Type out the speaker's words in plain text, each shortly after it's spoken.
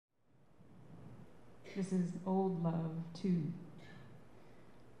This is old love, too.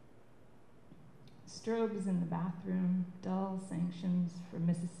 Strobes in the bathroom, dull sanctions for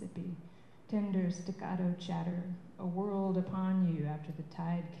Mississippi, tender staccato chatter, a world upon you after the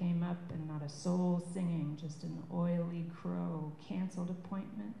tide came up and not a soul singing, just an oily crow, canceled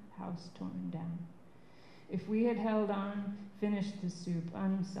appointment, house torn down. If we had held on, finished the soup,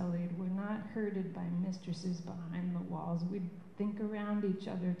 unsullied, were not herded by mistresses behind the walls, we'd think around each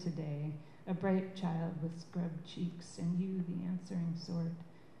other today, a bright child with scrubbed cheeks, and you the answering sort.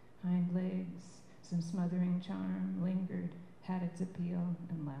 Hind legs, some smothering charm, lingered, had its appeal,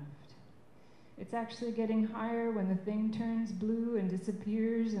 and left. It's actually getting higher when the thing turns blue and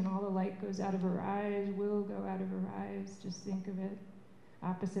disappears and all the light goes out of her eyes, will go out of her eyes, just think of it.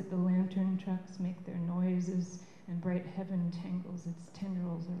 Opposite the lantern trucks make their noises, and bright heaven tangles its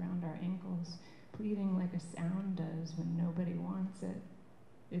tendrils around our ankles, pleading like a sound does when nobody wants it.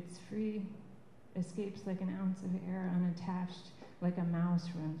 It's free, escapes like an ounce of air unattached, like a mouse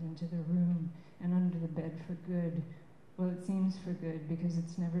runs into the room and under the bed for good. Well, it seems for good because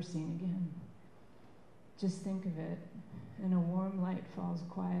it's never seen again. Just think of it, and a warm light falls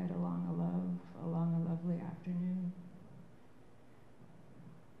quiet along a lovely afternoon.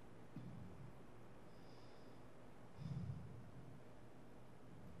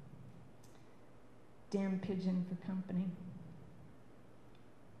 Damn pigeon for company.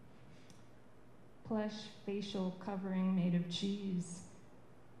 Plush facial covering made of cheese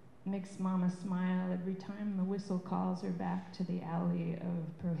makes mama smile every time the whistle calls her back to the alley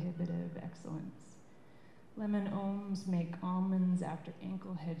of prohibitive excellence. Lemon ohms make almonds after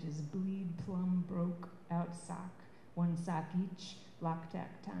ankle hedges bleed plum broke out sock, one sock each,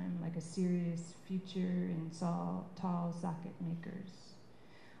 lock-tack time like a serious future in tall socket makers.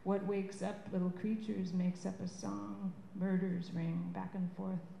 What wakes up little creatures makes up a song. Murders ring back and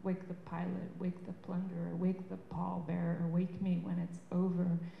forth. Wake the pilot, wake the plunderer, wake the pallbearer, wake me when it's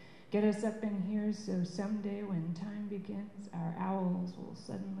over. Get us up in here so someday when time begins, our owls will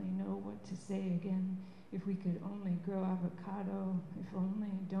suddenly know what to say again. If we could only grow avocado, if only,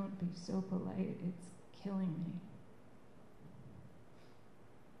 don't be so polite, it's killing me.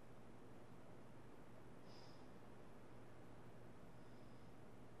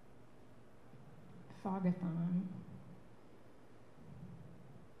 Fogathon.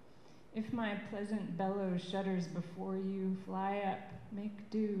 If my pleasant bellow shudders before you, fly up, make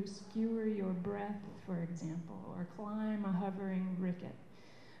do, skewer your breath, for example, or climb a hovering ricket.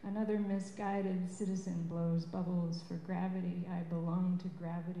 Another misguided citizen blows bubbles for gravity. I belong to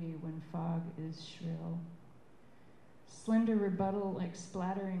gravity when fog is shrill. Slender rebuttal like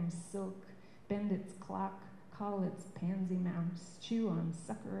splattering silk, bend its clock, call its pansy mouse, chew on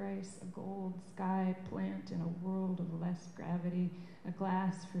sucker ice, a gold sky plant in a world of less gravity, a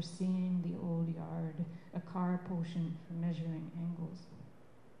glass for seeing the old yard, a car potion for measuring angles.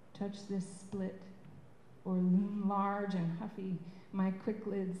 Touch this split, or loom large and huffy, my quick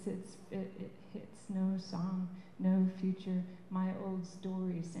lid sits fit, it hits no song, no future, my old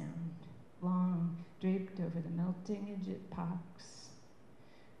story sound, long, draped over the melting idjit pox.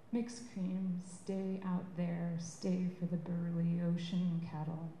 Mixed cream, stay out there, stay for the burly ocean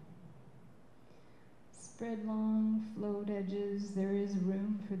cattle. Spread long, flowed edges, there is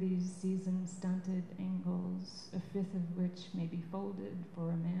room for these season-stunted angles, a fifth of which may be folded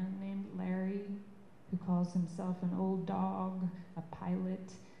for a man named Larry, who calls himself an old dog, a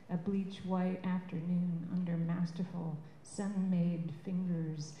pilot, a bleach-white afternoon under masterful, sun-made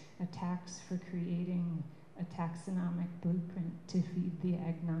fingers, a tax for creating a taxonomic blueprint to feed the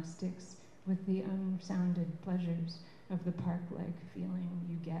agnostics with the unsounded pleasures of the park-like feeling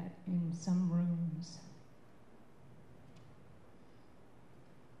you get in some rooms.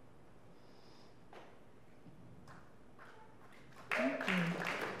 Thank you.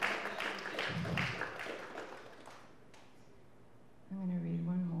 I'm going to read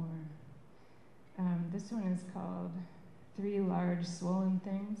one more. This one is called 3 Large Swollen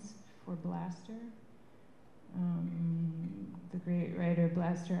Things for Blaster. The great writer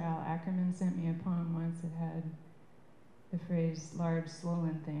Blaster Al Ackerman sent me a poem once that had the phrase large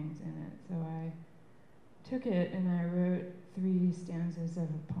swollen things in it. So I took it and I wrote 3 stanzas of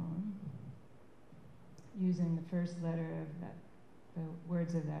a poem using the first letter of that, the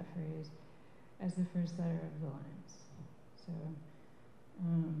words of that phrase as the first letter of the lines. So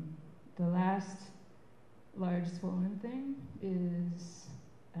the last large swollen thing is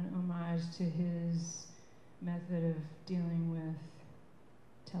an homage to his method of dealing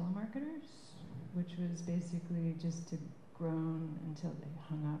with telemarketers, which was basically just to groan until they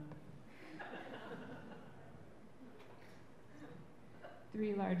hung up.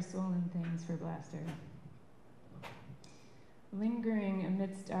 3 large swollen things for Blaster. Lingering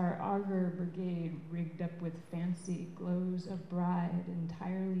amidst our auger brigade, rigged up with fancy glows of bride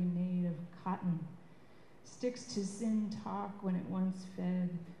entirely made of cotton, sticks to sin talk when it once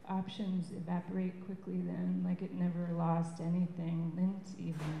fed, options evaporate quickly then, like it never lost anything, lint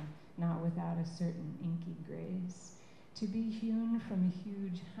even, not without a certain inky grace. To be hewn from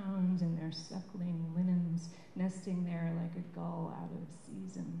huge hounds in their suckling linens, nesting there like a gull out of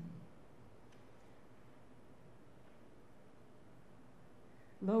season.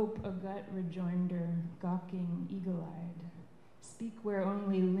 Lope a gut rejoinder, gawking eagle-eyed. Speak where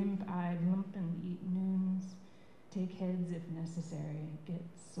only limp-eyed lumpen eat noons. Take heads if necessary, get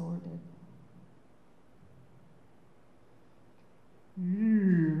sordid.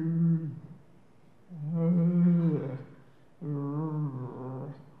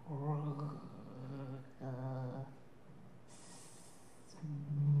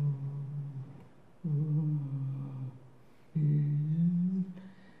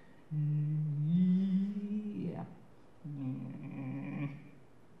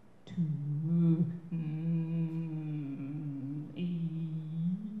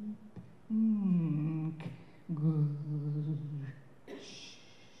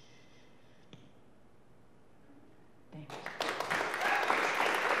 Thanks.